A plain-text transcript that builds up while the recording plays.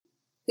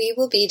We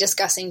will be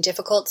discussing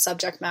difficult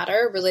subject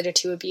matter related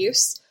to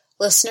abuse.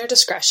 Listener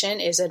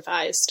discretion is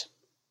advised.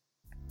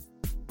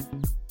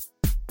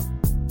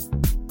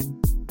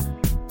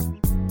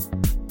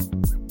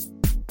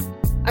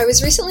 I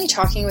was recently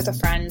talking with a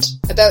friend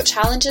about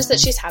challenges that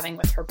she's having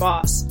with her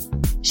boss.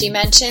 She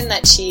mentioned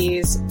that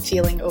she's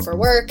feeling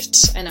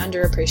overworked and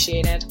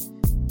underappreciated.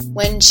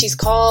 When she's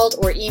called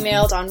or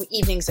emailed on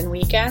evenings and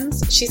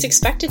weekends, she's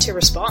expected to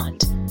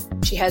respond.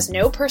 She has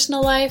no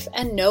personal life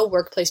and no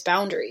workplace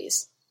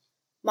boundaries.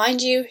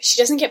 Mind you,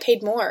 she doesn't get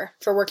paid more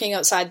for working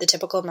outside the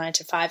typical 9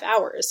 to 5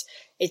 hours.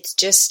 It's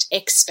just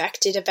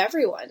expected of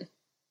everyone.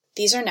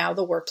 These are now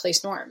the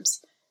workplace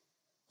norms.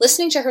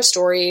 Listening to her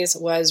stories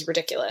was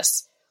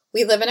ridiculous.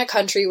 We live in a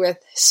country with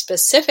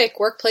specific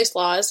workplace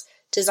laws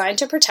designed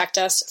to protect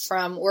us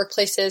from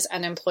workplaces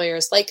and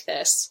employers like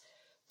this.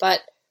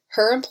 But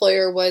her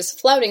employer was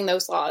flouting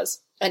those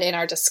laws, and in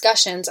our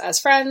discussions as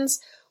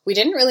friends, we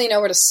didn't really know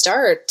where to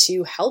start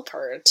to help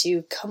her,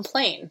 to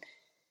complain.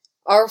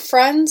 Our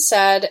friend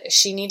said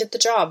she needed the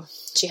job.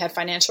 She had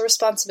financial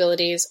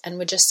responsibilities and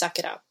would just suck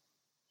it up.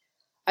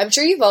 I'm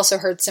sure you've also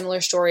heard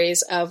similar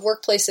stories of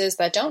workplaces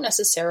that don't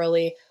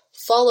necessarily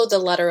follow the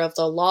letter of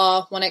the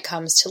law when it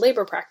comes to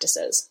labor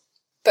practices.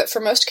 But for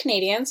most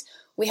Canadians,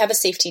 we have a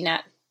safety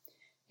net.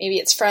 Maybe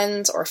it's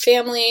friends or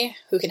family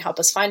who can help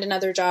us find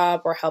another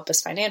job or help us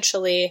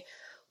financially.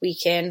 We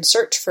can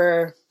search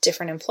for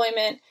different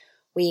employment.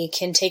 We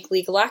can take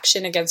legal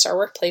action against our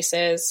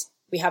workplaces.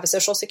 We have a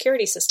social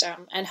security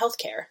system and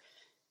healthcare.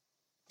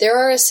 There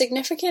are a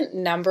significant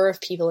number of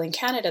people in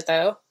Canada,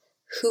 though,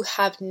 who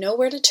have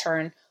nowhere to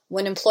turn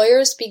when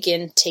employers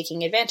begin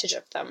taking advantage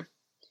of them.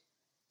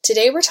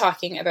 Today we're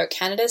talking about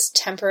Canada's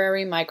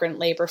temporary migrant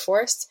labour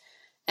force,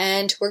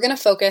 and we're going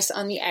to focus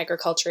on the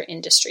agriculture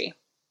industry.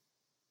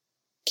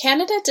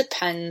 Canada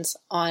depends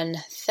on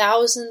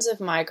thousands of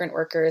migrant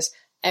workers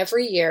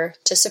every year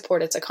to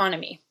support its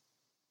economy.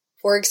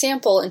 For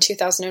example, in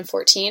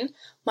 2014,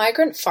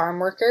 migrant farm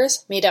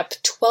workers made up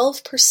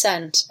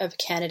 12% of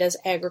Canada's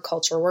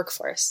agriculture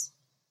workforce.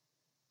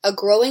 A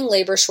growing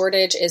labour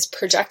shortage is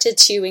projected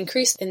to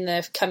increase in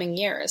the coming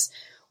years,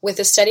 with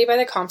a study by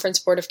the Conference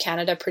Board of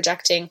Canada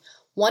projecting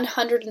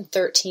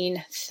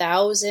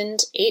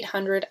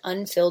 113,800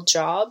 unfilled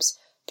jobs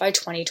by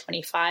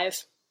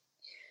 2025.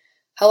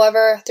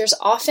 However, there's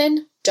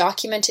often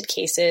documented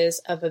cases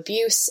of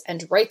abuse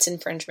and rights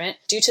infringement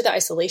due to the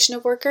isolation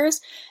of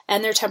workers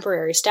and their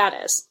temporary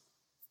status.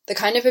 The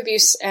kind of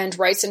abuse and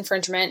rights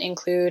infringement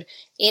include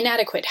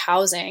inadequate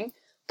housing,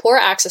 poor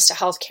access to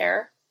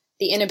healthcare,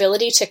 the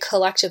inability to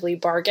collectively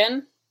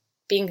bargain,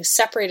 being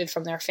separated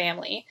from their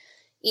family,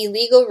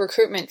 illegal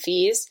recruitment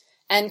fees,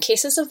 and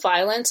cases of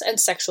violence and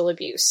sexual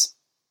abuse.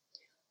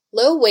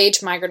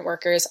 Low-wage migrant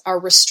workers are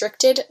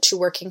restricted to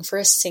working for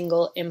a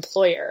single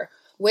employer,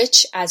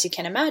 which, as you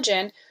can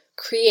imagine,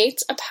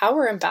 creates a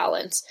power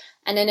imbalance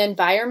and an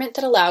environment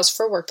that allows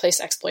for workplace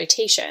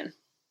exploitation.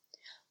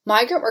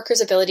 Migrant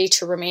workers' ability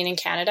to remain in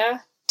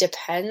Canada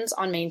depends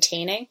on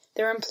maintaining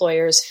their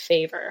employer's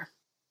favor.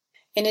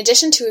 In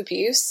addition to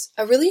abuse,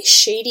 a really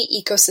shady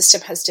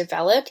ecosystem has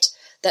developed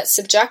that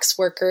subjects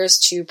workers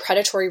to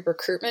predatory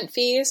recruitment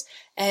fees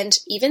and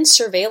even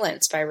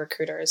surveillance by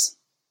recruiters.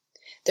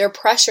 They're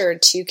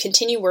pressured to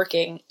continue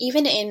working,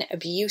 even in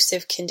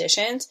abusive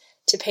conditions,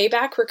 to pay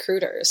back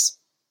recruiters.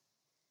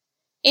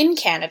 In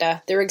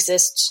Canada, there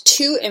exists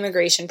 2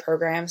 immigration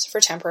programs for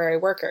temporary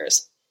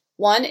workers.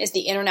 One is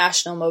the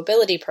International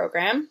Mobility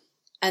Program,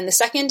 and the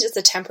second is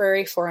the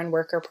Temporary Foreign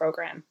Worker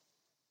Program.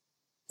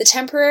 The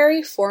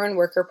Temporary Foreign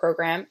Worker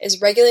Program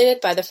is regulated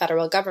by the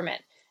federal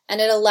government,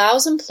 and it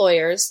allows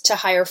employers to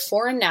hire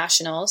foreign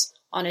nationals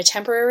on a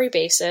temporary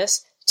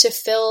basis to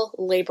fill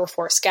labor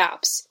force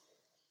gaps.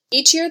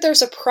 Each year,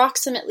 there's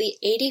approximately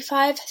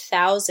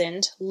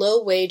 85,000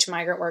 low-wage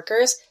migrant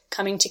workers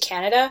coming to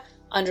Canada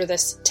under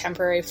this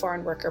Temporary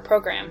Foreign Worker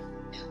Program.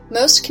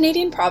 Most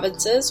Canadian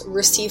provinces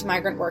receive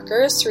migrant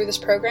workers through this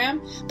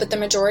program, but the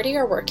majority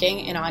are working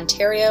in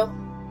Ontario,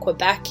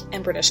 Quebec,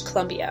 and British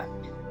Columbia.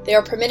 They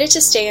are permitted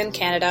to stay in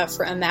Canada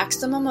for a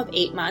maximum of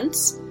 8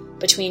 months,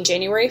 between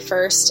January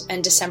 1st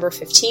and December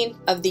 15th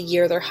of the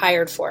year they're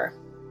hired for.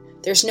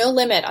 There's no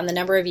limit on the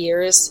number of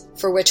years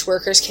for which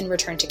workers can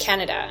return to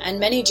Canada, and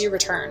many do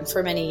return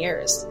for many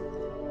years.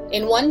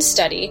 In one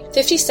study,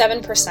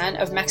 57%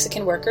 of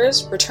Mexican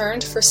workers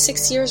returned for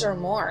 6 years or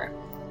more,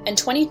 and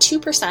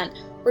 22%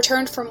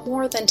 returned for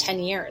more than 10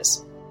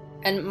 years.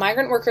 And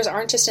migrant workers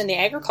aren't just in the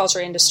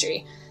agriculture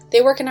industry. They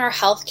work in our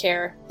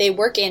healthcare, they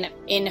work in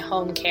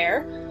in-home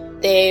care,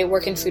 they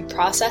work in food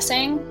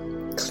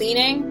processing,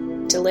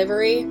 cleaning,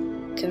 delivery,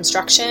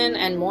 construction,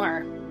 and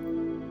more.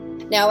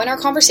 Now, in our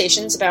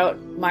conversations about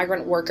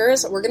migrant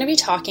workers, we're going to be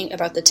talking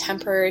about the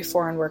Temporary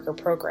Foreign Worker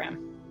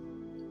Program.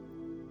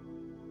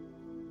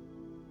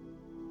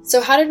 So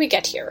how did we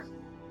get here?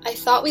 I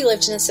thought we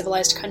lived in a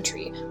civilized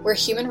country where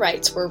human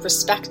rights were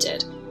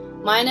respected,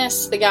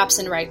 minus the gaps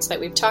in rights that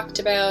we've talked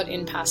about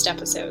in past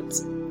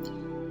episodes.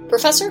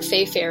 Professor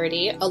Faye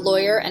Faraday, a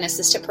lawyer and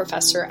assistant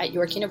professor at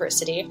York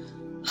University,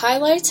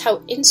 highlights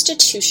how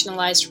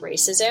institutionalized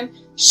racism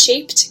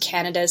shaped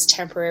Canada's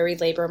temporary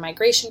labour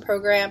migration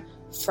program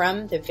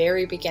from the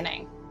very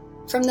beginning.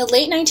 From the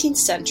late 19th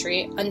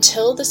century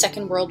until the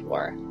Second World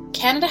War,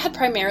 Canada had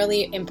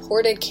primarily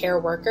imported care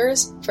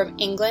workers from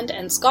England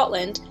and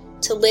Scotland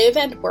to live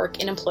and work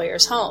in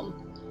employers' home.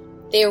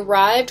 They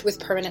arrived with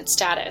permanent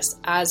status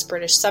as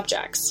British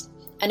subjects,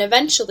 and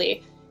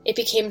eventually it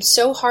became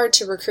so hard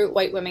to recruit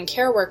white women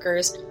care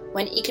workers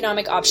when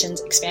economic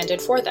options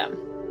expanded for them.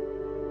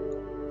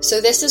 So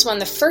this is when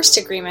the first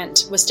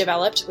agreement was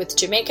developed with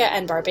Jamaica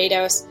and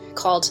Barbados,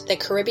 called the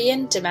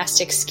Caribbean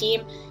Domestic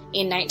Scheme,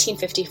 in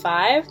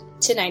 1955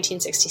 to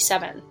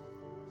 1967.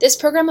 This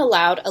program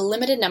allowed a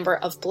limited number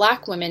of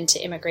Black women to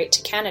immigrate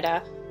to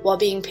Canada while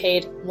being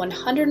paid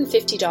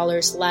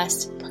 $150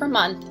 less per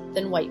month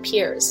than white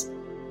peers.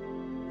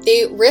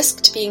 They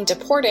risked being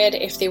deported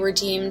if they were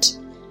deemed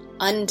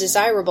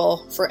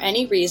undesirable for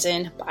any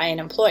reason by an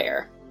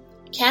employer.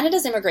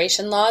 Canada's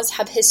immigration laws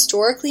have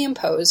historically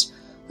imposed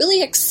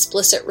really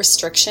explicit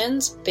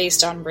restrictions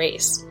based on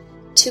race.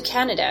 To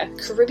Canada,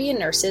 Caribbean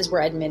nurses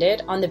were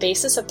admitted on the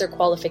basis of their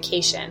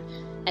qualification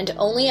and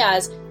only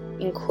as,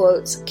 in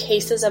quotes,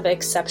 cases of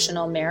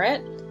exceptional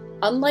merit,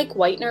 unlike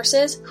white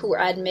nurses who were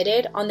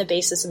admitted on the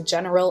basis of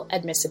general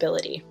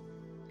admissibility.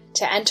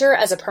 To enter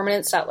as a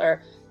permanent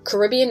settler,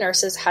 Caribbean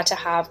nurses had to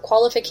have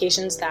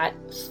qualifications that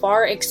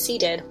far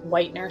exceeded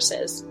white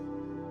nurses.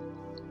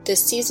 The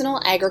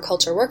Seasonal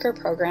Agriculture Worker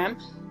Program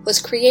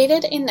was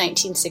created in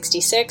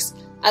 1966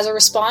 as a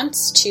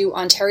response to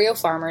Ontario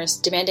farmers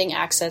demanding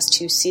access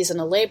to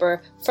seasonal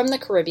labour from the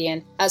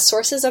Caribbean as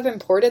sources of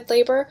imported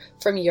labour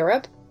from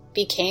Europe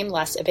became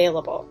less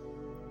available.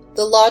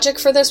 The logic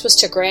for this was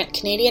to grant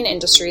Canadian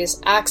industries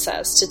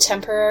access to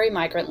temporary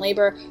migrant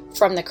labour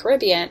from the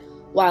Caribbean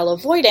while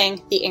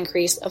avoiding the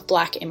increase of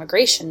Black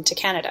immigration to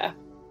Canada.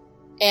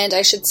 And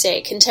I should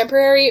say,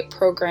 contemporary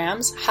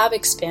programs have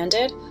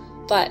expanded,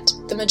 but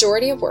the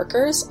majority of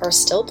workers are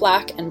still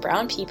Black and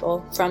brown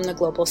people from the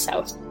Global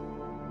South.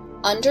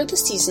 Under the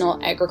Seasonal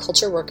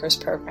Agriculture Workers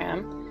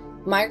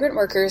Program, migrant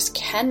workers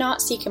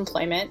cannot seek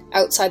employment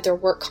outside their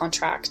work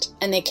contract,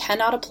 and they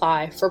cannot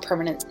apply for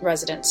permanent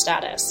resident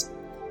status.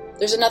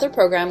 There's another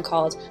program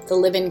called the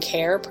Live-in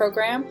Care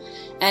program,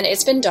 and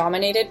it's been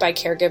dominated by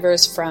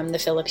caregivers from the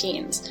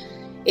Philippines.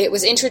 It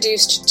was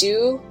introduced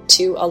due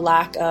to a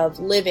lack of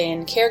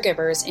live-in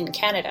caregivers in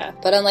Canada,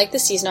 but unlike the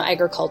Seasonal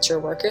Agriculture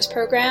Workers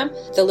program,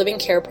 the Live-in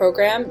Care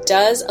program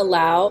does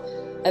allow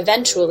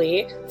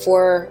eventually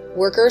for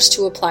workers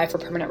to apply for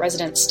permanent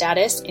resident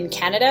status in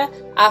Canada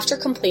after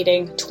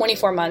completing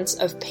 24 months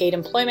of paid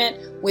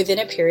employment within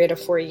a period of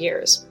 4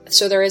 years.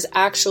 So there is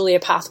actually a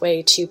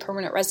pathway to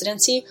permanent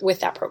residency with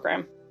that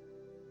program.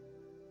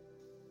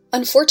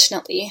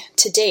 Unfortunately,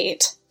 to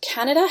date,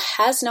 Canada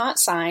has not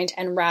signed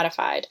and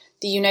ratified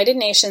the United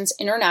Nations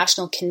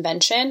International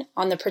Convention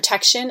on the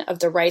Protection of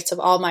the Rights of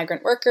All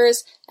Migrant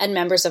Workers and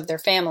Members of Their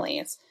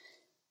Families.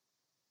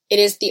 It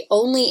is the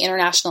only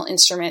international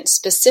instrument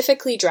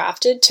specifically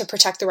drafted to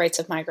protect the rights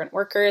of migrant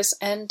workers,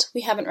 and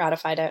we haven't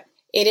ratified it.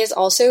 It is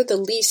also the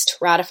least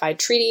ratified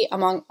treaty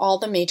among all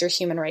the major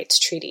human rights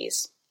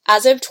treaties.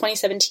 As of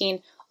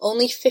 2017,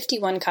 only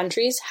 51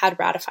 countries had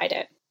ratified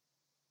it.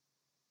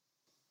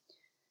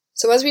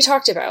 So as we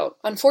talked about,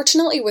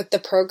 unfortunately with the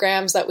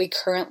programs that we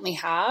currently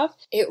have,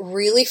 it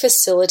really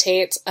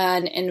facilitates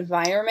an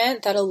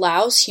environment that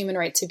allows human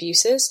rights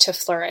abuses to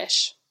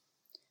flourish.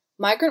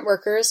 Migrant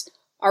workers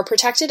are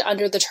protected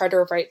under the Charter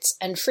of Rights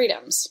and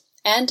Freedoms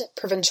and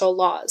provincial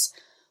laws,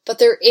 but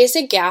there is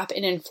a gap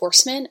in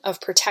enforcement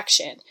of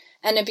protection,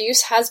 and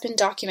abuse has been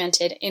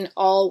documented in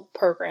all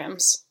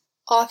programs.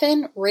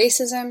 Often,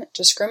 racism,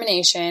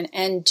 discrimination,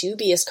 and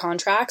dubious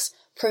contracts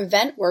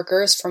prevent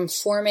workers from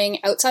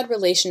forming outside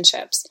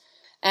relationships,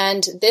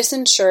 and this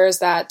ensures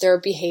that their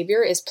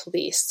behavior is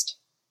policed.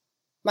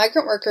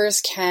 Migrant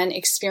workers can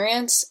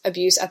experience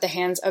abuse at the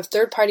hands of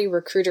third-party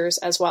recruiters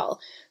as well,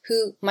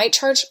 who might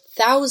charge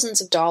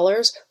thousands of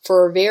dollars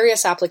for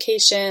various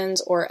applications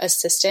or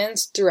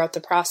assistance throughout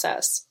the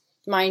process.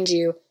 Mind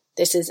you,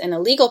 this is an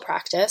illegal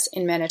practice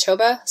in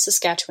Manitoba,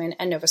 Saskatchewan,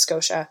 and Nova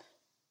Scotia.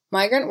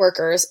 Migrant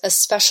workers,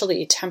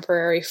 especially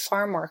temporary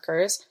farm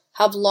workers,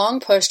 have long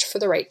pushed for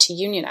the right to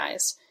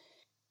unionize.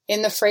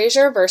 In the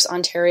Fraser v.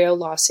 Ontario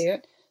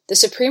lawsuit, the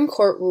Supreme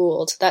Court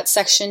ruled that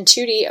Section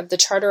 2D of the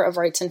Charter of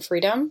Rights and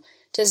Freedom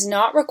does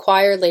not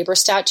require labor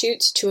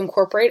statutes to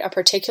incorporate a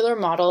particular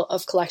model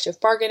of collective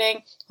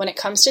bargaining when it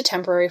comes to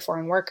temporary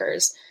foreign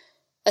workers.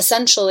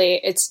 Essentially,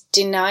 it's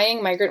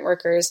denying migrant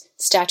workers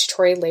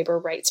statutory labor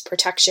rights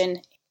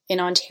protection in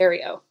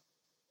Ontario.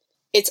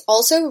 It's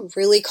also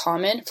really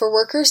common for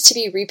workers to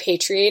be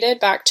repatriated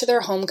back to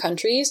their home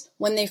countries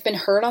when they've been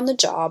hurt on the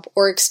job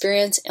or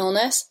experience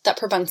illness that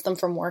prevents them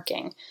from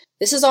working.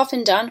 This is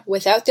often done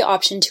without the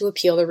option to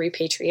appeal the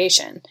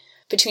repatriation.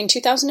 Between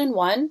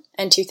 2001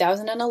 and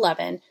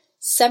 2011,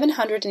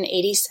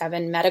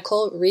 787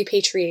 medical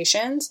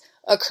repatriations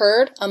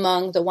occurred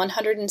among the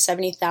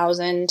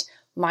 170,000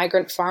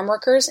 migrant farm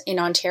workers in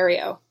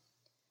Ontario.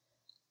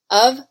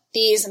 Of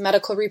these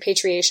medical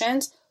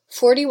repatriations,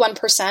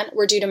 41%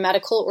 were due to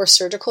medical or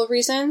surgical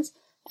reasons,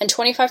 and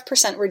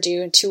 25% were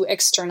due to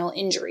external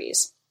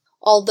injuries.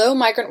 Although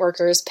migrant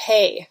workers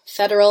pay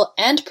federal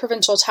and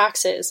provincial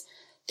taxes,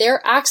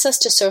 their access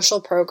to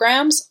social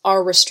programs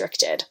are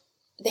restricted.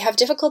 They have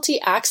difficulty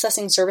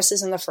accessing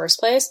services in the first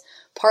place,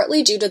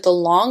 partly due to the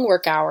long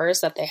work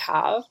hours that they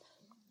have,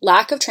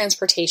 lack of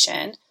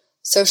transportation,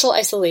 social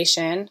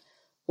isolation,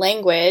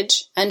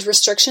 language, and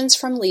restrictions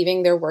from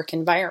leaving their work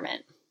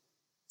environment.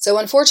 So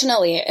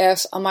unfortunately,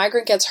 if a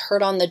migrant gets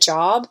hurt on the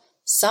job,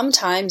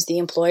 sometimes the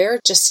employer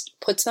just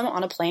puts them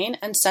on a plane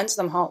and sends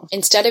them home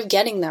instead of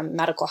getting them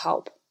medical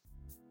help.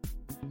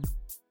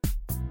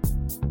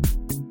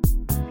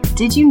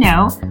 Did you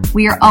know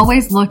we are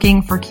always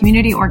looking for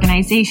community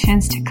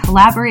organizations to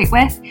collaborate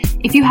with?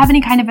 If you have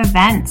any kind of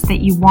events that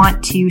you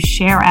want to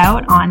share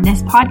out on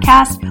this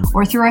podcast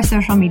or through our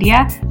social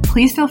media,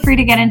 please feel free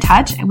to get in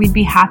touch and we'd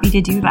be happy to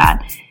do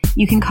that.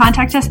 You can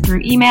contact us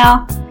through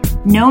email,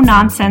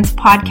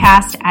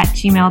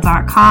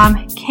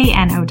 knononsensepodcast@gmail.com,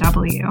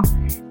 KNOW.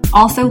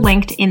 Also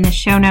linked in the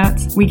show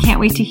notes. We can't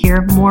wait to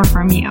hear more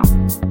from you.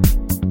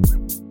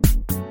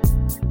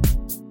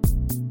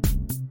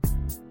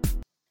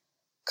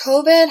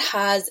 COVID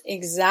has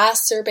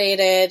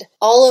exacerbated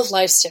all of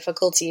life's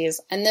difficulties,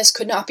 and this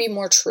could not be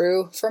more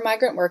true for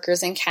migrant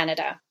workers in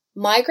Canada.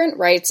 Migrant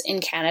rights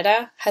in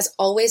Canada has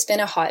always been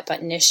a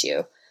hot-button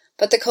issue,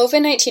 but the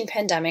COVID-19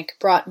 pandemic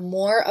brought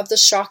more of the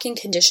shocking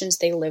conditions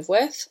they live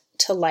with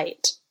to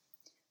light.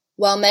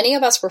 While many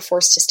of us were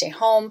forced to stay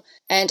home,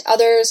 and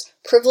others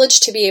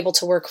privileged to be able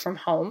to work from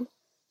home,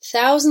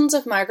 thousands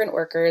of migrant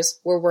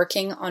workers were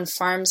working on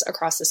farms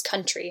across this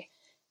country.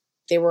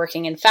 They were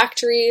working in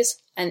factories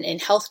and in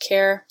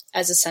healthcare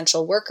as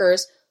essential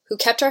workers who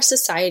kept our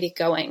society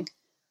going.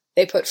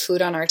 They put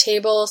food on our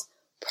tables,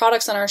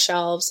 products on our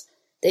shelves,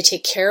 they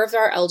take care of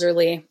our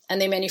elderly, and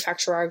they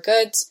manufacture our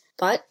goods,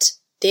 but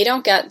they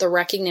don't get the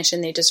recognition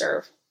they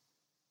deserve.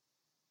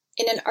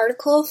 In an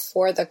article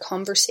for The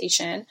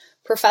Conversation,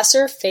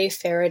 Professor Faye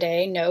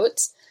Faraday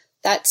notes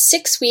that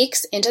 6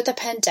 weeks into the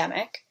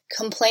pandemic,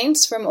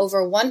 complaints from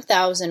over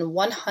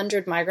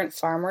 1,100 migrant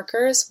farm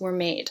workers were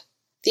made.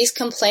 These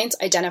complaints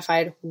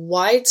identified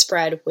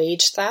widespread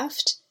wage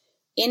theft,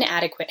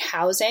 inadequate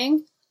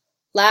housing,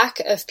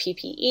 lack of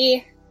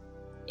PPE,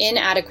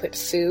 inadequate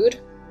food,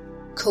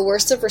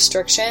 coercive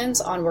restrictions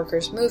on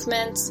workers'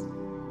 movements,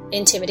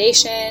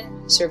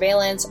 intimidation,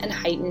 surveillance, and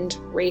heightened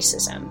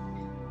racism.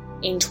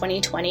 In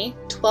 2020,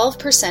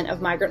 12%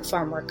 of migrant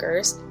farm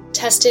workers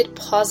tested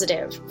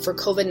positive for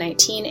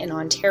COVID-19 in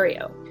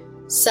Ontario.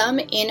 Some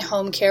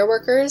in-home care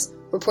workers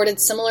reported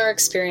similar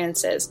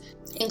experiences,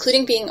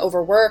 including being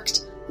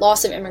overworked,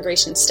 loss of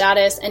immigration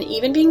status, and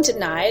even being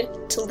denied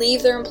to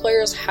leave their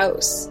employer's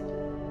house.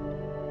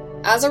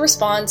 As a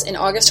response, in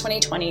August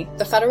 2020,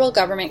 the federal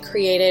government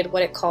created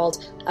what it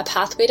called a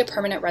pathway to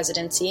permanent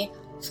residency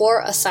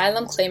for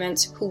asylum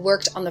claimants who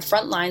worked on the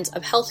front lines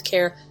of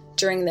healthcare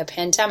during the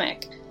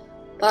pandemic.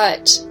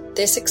 But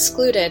this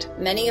excluded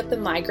many of the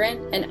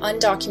migrant and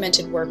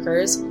undocumented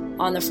workers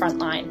on the front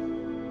line.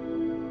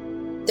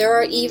 There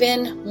are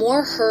even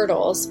more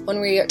hurdles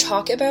when we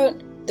talk about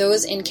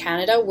those in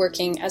Canada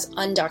working as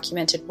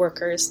undocumented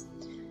workers.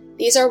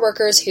 These are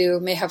workers who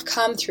may have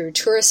come through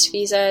tourist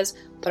visas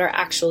but are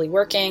actually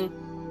working,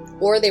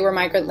 or they were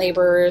migrant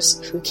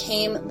laborers who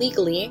came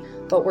legally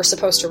but were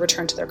supposed to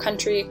return to their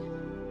country,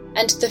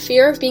 and the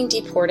fear of being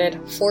deported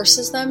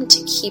forces them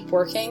to keep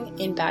working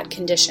in bad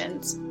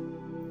conditions.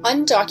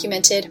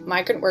 Undocumented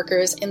migrant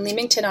workers in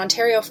Leamington,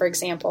 Ontario, for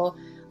example,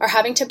 are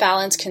having to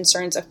balance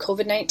concerns of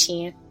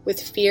COVID-19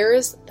 with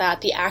fears that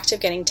the act of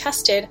getting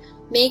tested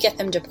may get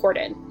them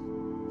deported.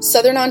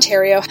 Southern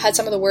Ontario had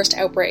some of the worst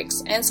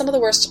outbreaks, and some of the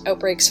worst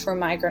outbreaks for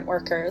migrant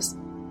workers.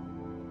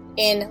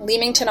 In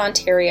Leamington,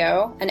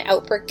 Ontario, an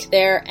outbreak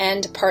there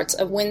and parts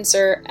of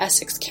Windsor,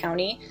 Essex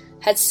County,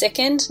 had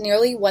sickened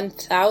nearly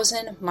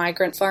 1,000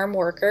 migrant farm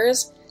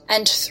workers,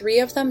 and 3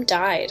 of them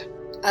died.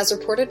 As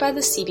reported by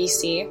the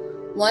CBC,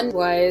 one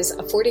was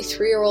a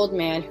 43-year-old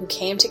man who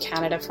came to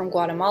Canada from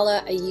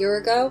Guatemala a year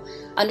ago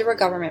under a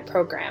government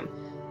program,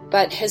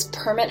 but his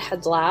permit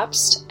had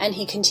lapsed and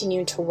he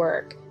continued to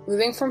work,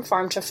 moving from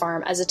farm to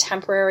farm as a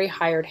temporary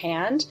hired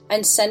hand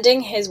and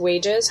sending his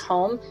wages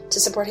home to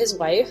support his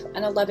wife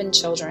and 11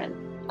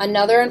 children.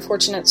 Another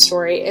unfortunate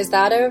story is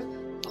that of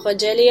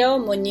Rogelio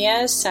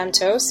Muñez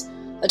Santos,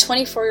 a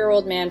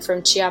 24-year-old man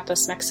from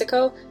Chiapas,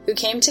 Mexico, who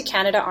came to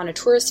Canada on a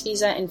tourist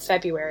visa in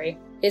February.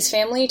 His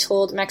family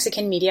told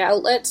Mexican media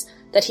outlets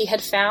that he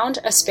had found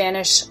a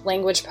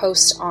Spanish-language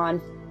post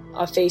on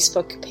a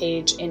Facebook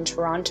page in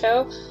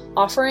Toronto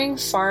offering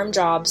farm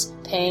jobs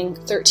paying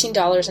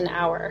 $13 an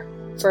hour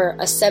for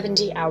a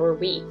 70-hour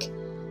week.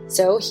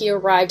 So he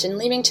arrived in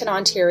Leamington,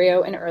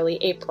 Ontario in early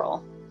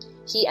April.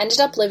 He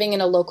ended up living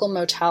in a local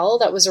motel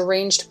that was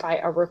arranged by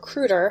a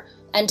recruiter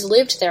and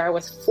lived there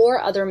with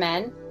 4 other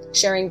men,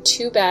 sharing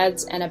 2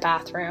 beds and a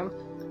bathroom.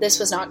 This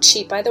was not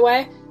cheap, by the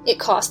way. It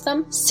cost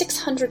them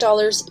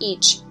 $600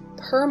 each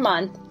per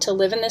month to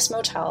live in this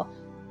motel,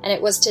 and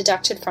it was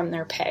deducted from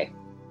their pay.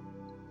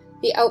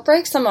 The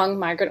outbreaks among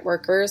migrant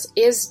workers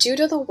is due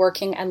to the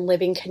working and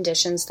living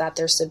conditions that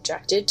they're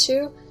subjected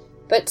to,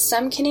 but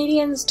some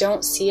Canadians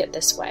don't see it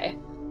this way.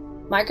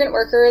 Migrant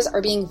workers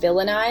are being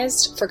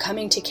villainized for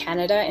coming to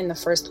Canada in the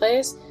first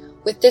place,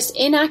 with this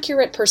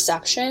inaccurate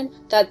perception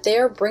that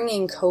they're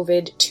bringing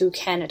COVID to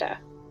Canada.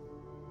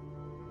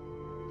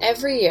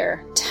 Every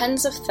year,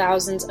 tens of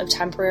thousands of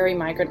temporary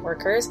migrant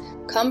workers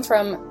come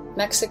from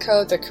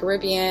Mexico, the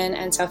Caribbean,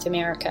 and South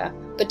America.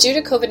 But due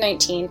to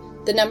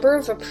COVID-19, the number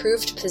of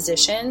approved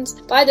positions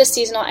by the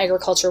Seasonal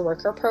Agriculture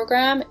Worker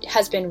Program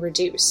has been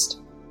reduced.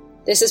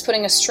 This is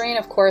putting a strain,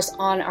 of course,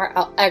 on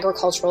our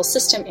agricultural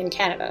system in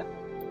Canada.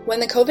 When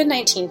the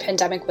COVID-19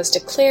 pandemic was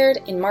declared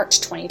in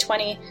March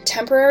 2020,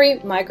 temporary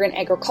migrant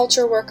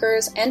agriculture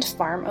workers and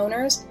farm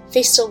owners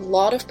faced a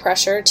lot of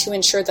pressure to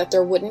ensure that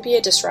there wouldn't be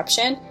a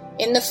disruption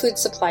in the food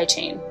supply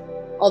chain.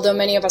 Although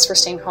many of us were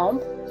staying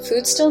home,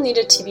 food still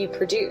needed to be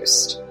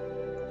produced.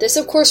 This,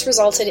 of course,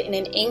 resulted in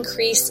an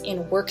increase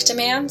in work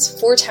demands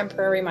for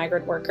temporary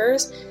migrant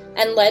workers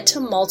and led to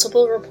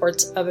multiple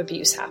reports of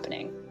abuse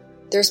happening.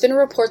 There's been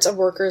reports of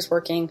workers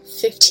working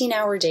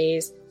 15-hour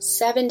days,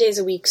 7 days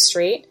a week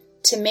straight,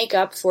 to make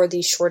up for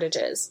these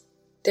shortages.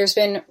 There's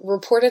been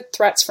reported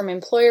threats from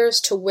employers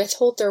to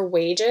withhold their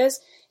wages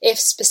if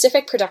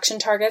specific production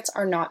targets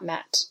are not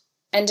met.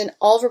 And in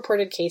all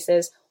reported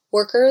cases,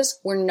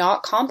 workers were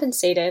not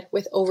compensated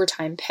with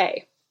overtime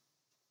pay.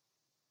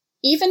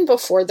 Even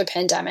before the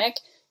pandemic,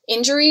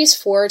 injuries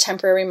for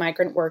temporary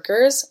migrant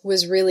workers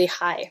was really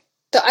high.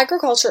 The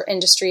agriculture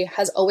industry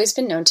has always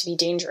been known to be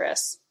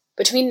dangerous.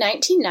 Between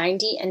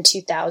 1990 and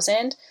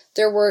 2000,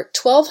 there were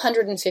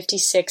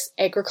 1,256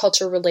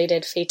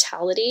 agriculture-related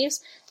fatalities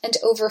and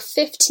over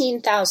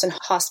 15,000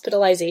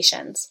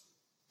 hospitalizations.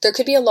 There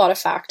could be a lot of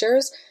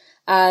factors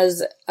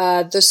as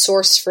the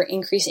source for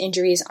increased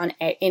injuries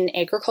in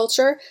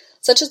agriculture,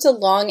 such as the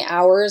long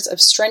hours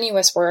of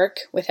strenuous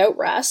work without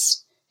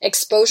rest,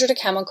 exposure to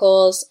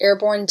chemicals,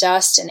 airborne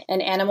dust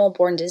and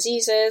animal-borne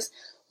diseases,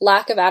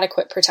 lack of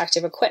adequate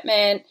protective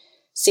equipment,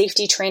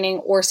 safety training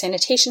or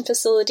sanitation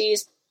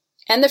facilities,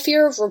 and the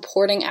fear of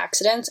reporting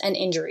accidents and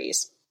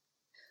injuries.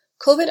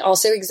 COVID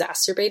also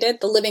exacerbated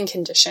the living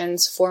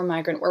conditions for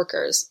migrant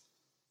workers.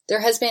 There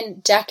has been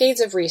decades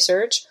of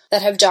research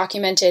that have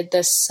documented the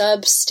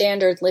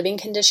substandard living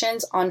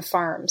conditions on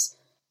farms.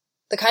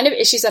 The kind of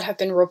issues that have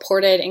been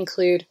reported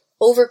include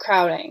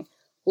overcrowding,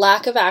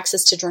 lack of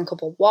access to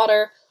drinkable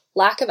water,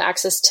 lack of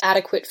access to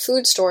adequate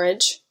food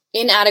storage,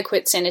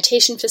 inadequate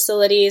sanitation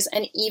facilities,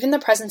 and even the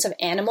presence of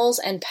animals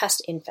and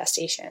pest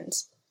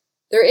infestations.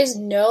 There is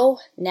no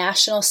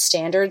national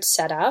standard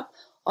set up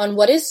on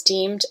what is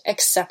deemed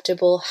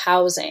acceptable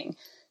housing.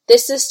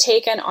 This is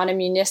taken on a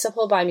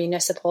municipal by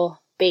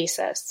municipal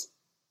basis.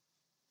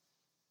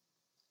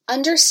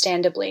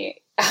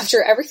 Understandably,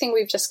 after everything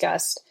we've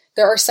discussed,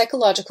 there are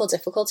psychological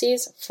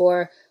difficulties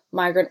for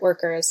migrant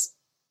workers.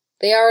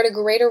 They are at a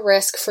greater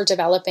risk for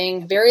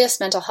developing various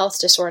mental health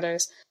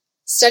disorders.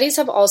 Studies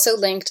have also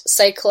linked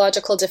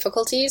psychological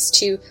difficulties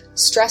to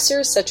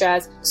stressors such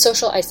as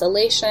social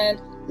isolation,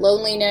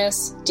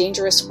 loneliness,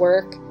 dangerous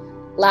work,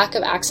 lack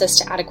of access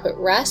to adequate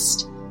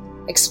rest,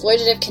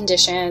 exploitative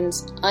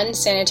conditions,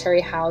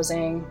 unsanitary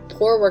housing,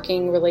 poor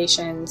working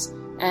relations,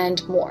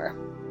 and more.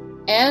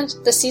 And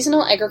the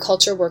Seasonal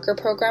Agriculture Worker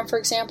Program, for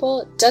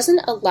example,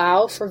 doesn't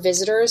allow for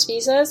visitors'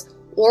 visas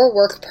or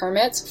work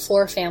permits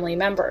for family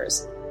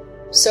members.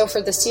 So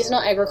for the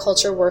seasonal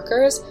agriculture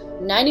workers,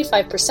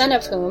 95%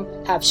 of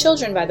whom have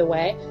children, by the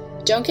way,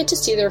 don't get to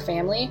see their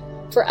family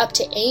for up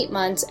to 8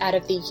 months out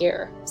of the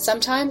year,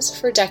 sometimes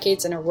for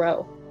decades in a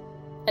row.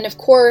 And of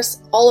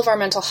course, all of our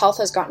mental health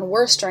has gotten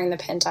worse during the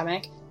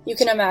pandemic. You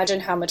can imagine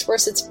how much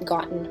worse it's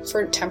gotten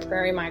for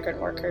temporary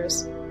migrant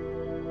workers.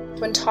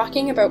 When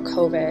talking about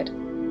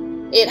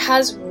COVID, it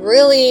has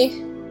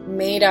really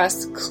made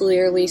us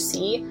clearly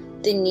see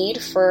the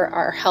need for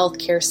our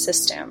healthcare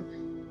system.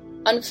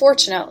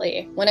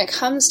 Unfortunately, when it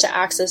comes to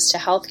access to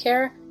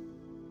healthcare,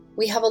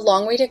 we have a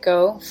long way to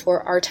go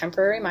for our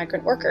temporary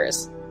migrant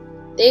workers.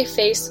 They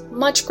face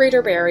much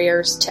greater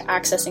barriers to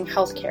accessing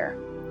healthcare.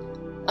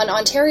 An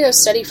Ontario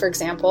study, for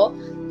example,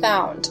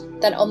 found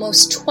that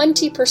almost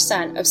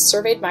 20% of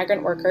surveyed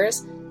migrant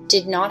workers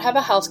did not have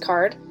a health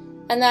card,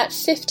 and that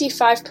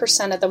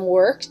 55% of them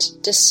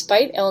worked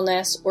despite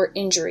illness or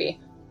injury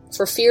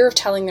for fear of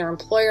telling their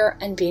employer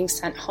and being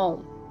sent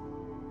home.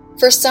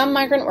 For some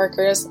migrant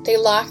workers, they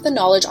lack the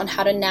knowledge on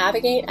how to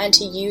navigate and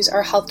to use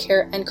our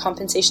healthcare and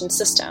compensation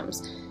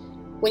systems.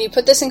 When you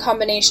put this in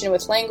combination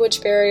with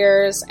language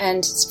barriers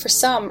and, for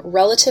some,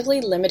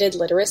 relatively limited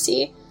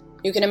literacy,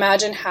 you can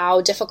imagine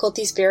how difficult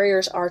these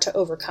barriers are to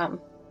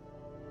overcome.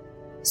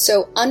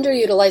 So,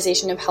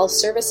 underutilization of health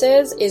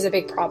services is a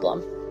big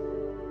problem.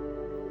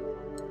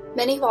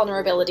 Many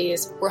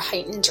vulnerabilities were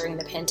heightened during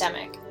the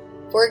pandemic.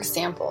 For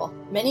example,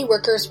 many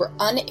workers were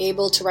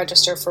unable to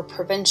register for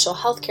provincial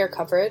healthcare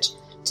coverage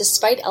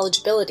despite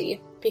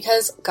eligibility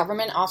because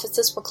government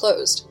offices were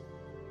closed.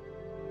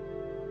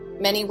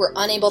 Many were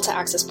unable to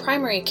access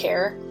primary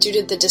care due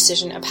to the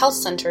decision of health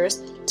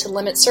centers to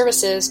limit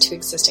services to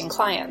existing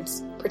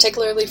clients.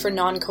 particularly for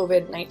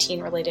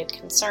non-COVID-19 related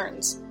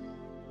concerns.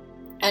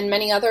 And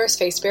many others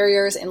face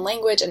barriers in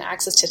language and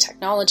access to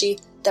technology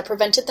that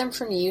prevented them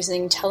from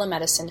using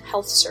telemedicine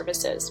health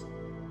services.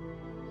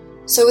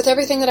 So with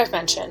everything that I've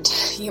mentioned,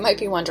 you might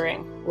be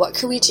wondering, what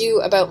could we do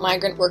about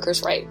migrant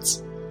workers'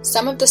 rights?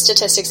 Some of the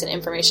statistics and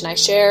information I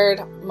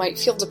shared might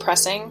feel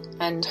depressing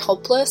and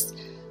hopeless,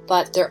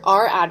 but there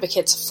are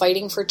advocates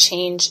fighting for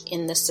change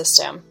in this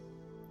system.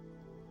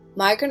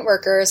 Migrant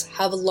workers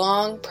have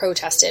long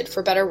protested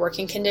for better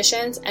working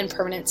conditions and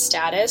permanent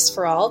status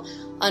for all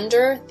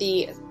under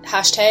the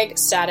hashtag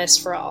Status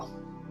for All.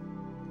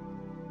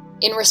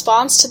 In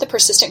response to the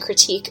persistent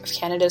critique of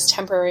Canada's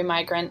temporary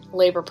migrant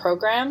labour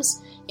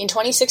programs, in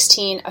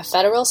 2016, a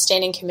federal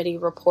standing committee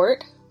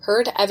report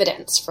heard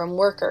evidence from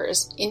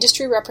workers,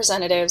 industry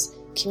representatives,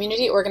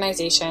 community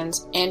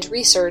organizations, and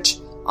research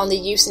on the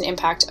use and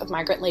impact of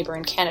migrant labour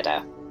in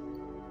Canada.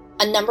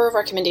 A number of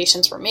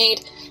recommendations were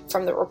made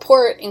from the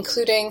report,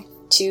 including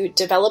to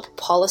develop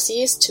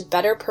policies to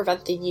better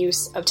prevent the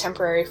use of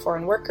temporary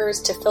foreign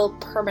workers to fill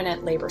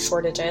permanent labour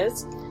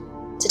shortages,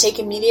 to take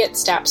immediate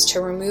steps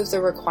to remove the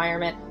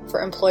requirement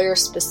for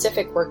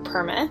employer-specific work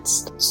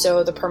permits,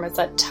 so the permits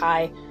that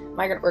tie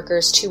migrant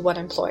workers to one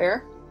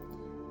employer,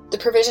 the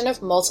provision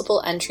of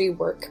multiple entry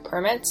work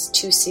permits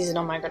to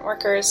seasonal migrant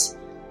workers,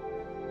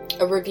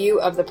 a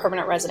review of the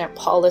permanent resident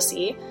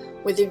policy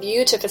with a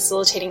view to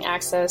facilitating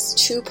access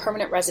to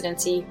permanent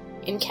residency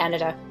in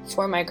Canada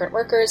for migrant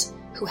workers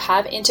who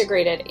have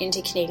integrated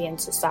into Canadian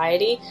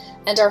society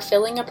and are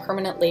filling a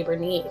permanent labour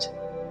need,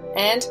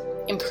 and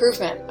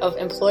improvement of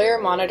employer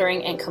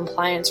monitoring and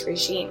compliance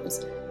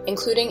regimes,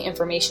 including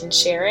information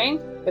sharing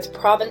with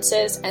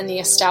provinces and the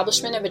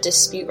establishment of a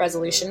dispute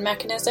resolution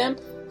mechanism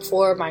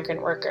for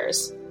migrant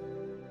workers.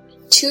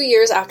 2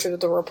 years after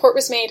the report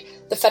was made,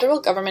 the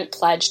federal government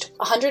pledged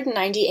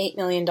 $198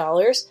 million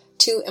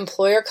to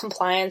employer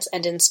compliance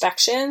and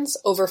inspections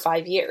over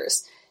 5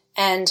 years,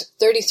 and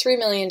 $33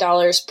 million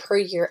per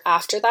year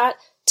after that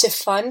to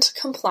fund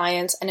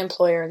compliance and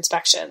employer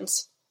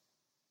inspections.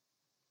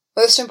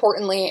 Most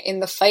importantly,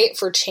 in the fight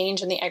for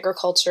change in the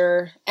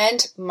agriculture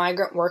and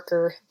migrant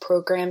worker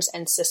programs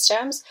and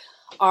systems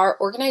are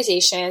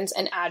organizations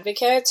and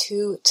advocates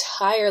who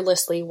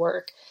tirelessly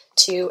work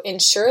to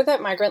ensure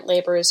that migrant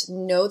laborers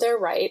know their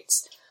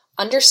rights,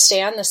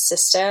 understand the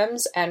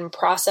systems and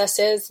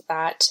processes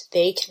that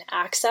they can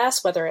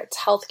access, whether it's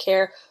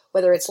healthcare,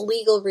 whether it's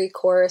legal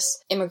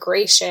recourse,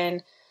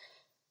 immigration,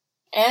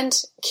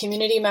 and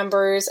community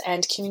members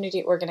and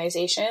community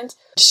organizations,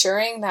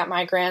 ensuring that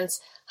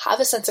migrants have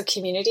a sense of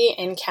community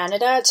in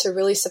Canada to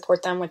really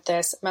support them with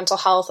this mental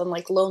health and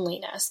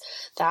loneliness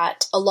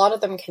that a lot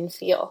of them can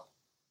feel.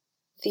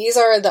 These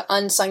are the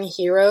unsung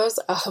heroes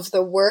of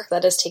the work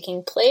that is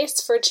taking place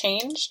for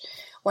change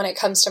when it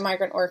comes to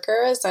migrant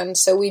workers, and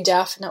so we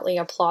definitely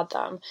applaud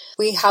them.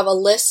 We have a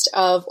list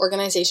of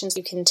organizations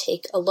you can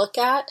take a look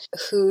at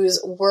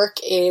whose work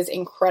is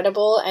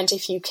incredible, and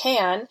if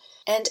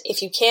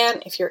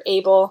you're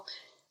able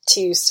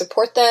to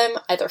support them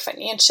either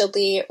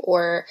financially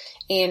or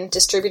in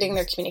distributing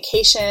their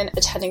communication,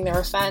 attending their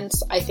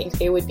events, I think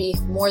they would be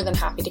more than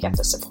happy to get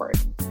the support.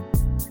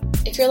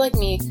 If you're like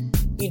me,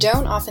 you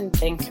don't often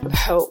think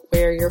about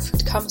where your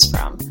food comes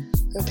from,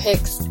 who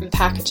picks and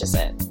packages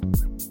it.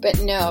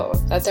 But know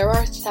that there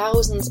are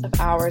thousands of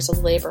hours of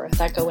labor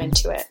that go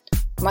into it,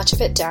 much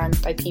of it done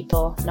by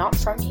people not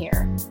from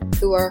here,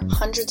 who are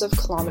hundreds of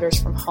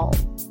kilometers from home.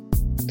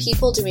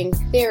 People doing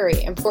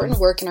very important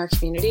work in our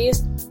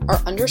communities are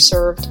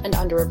underserved and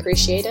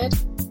underappreciated,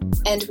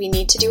 and we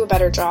need to do a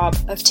better job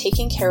of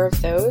taking care of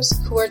those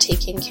who are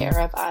taking care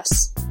of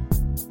us.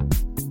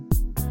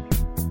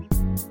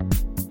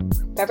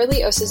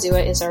 Beverly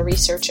Osazua is our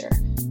researcher.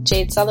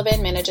 Jade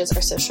Sullivan manages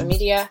our social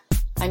media.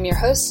 I'm your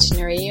host,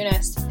 Nuri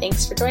Yunus.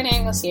 Thanks for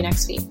joining. We'll see you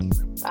next week.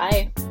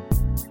 Bye.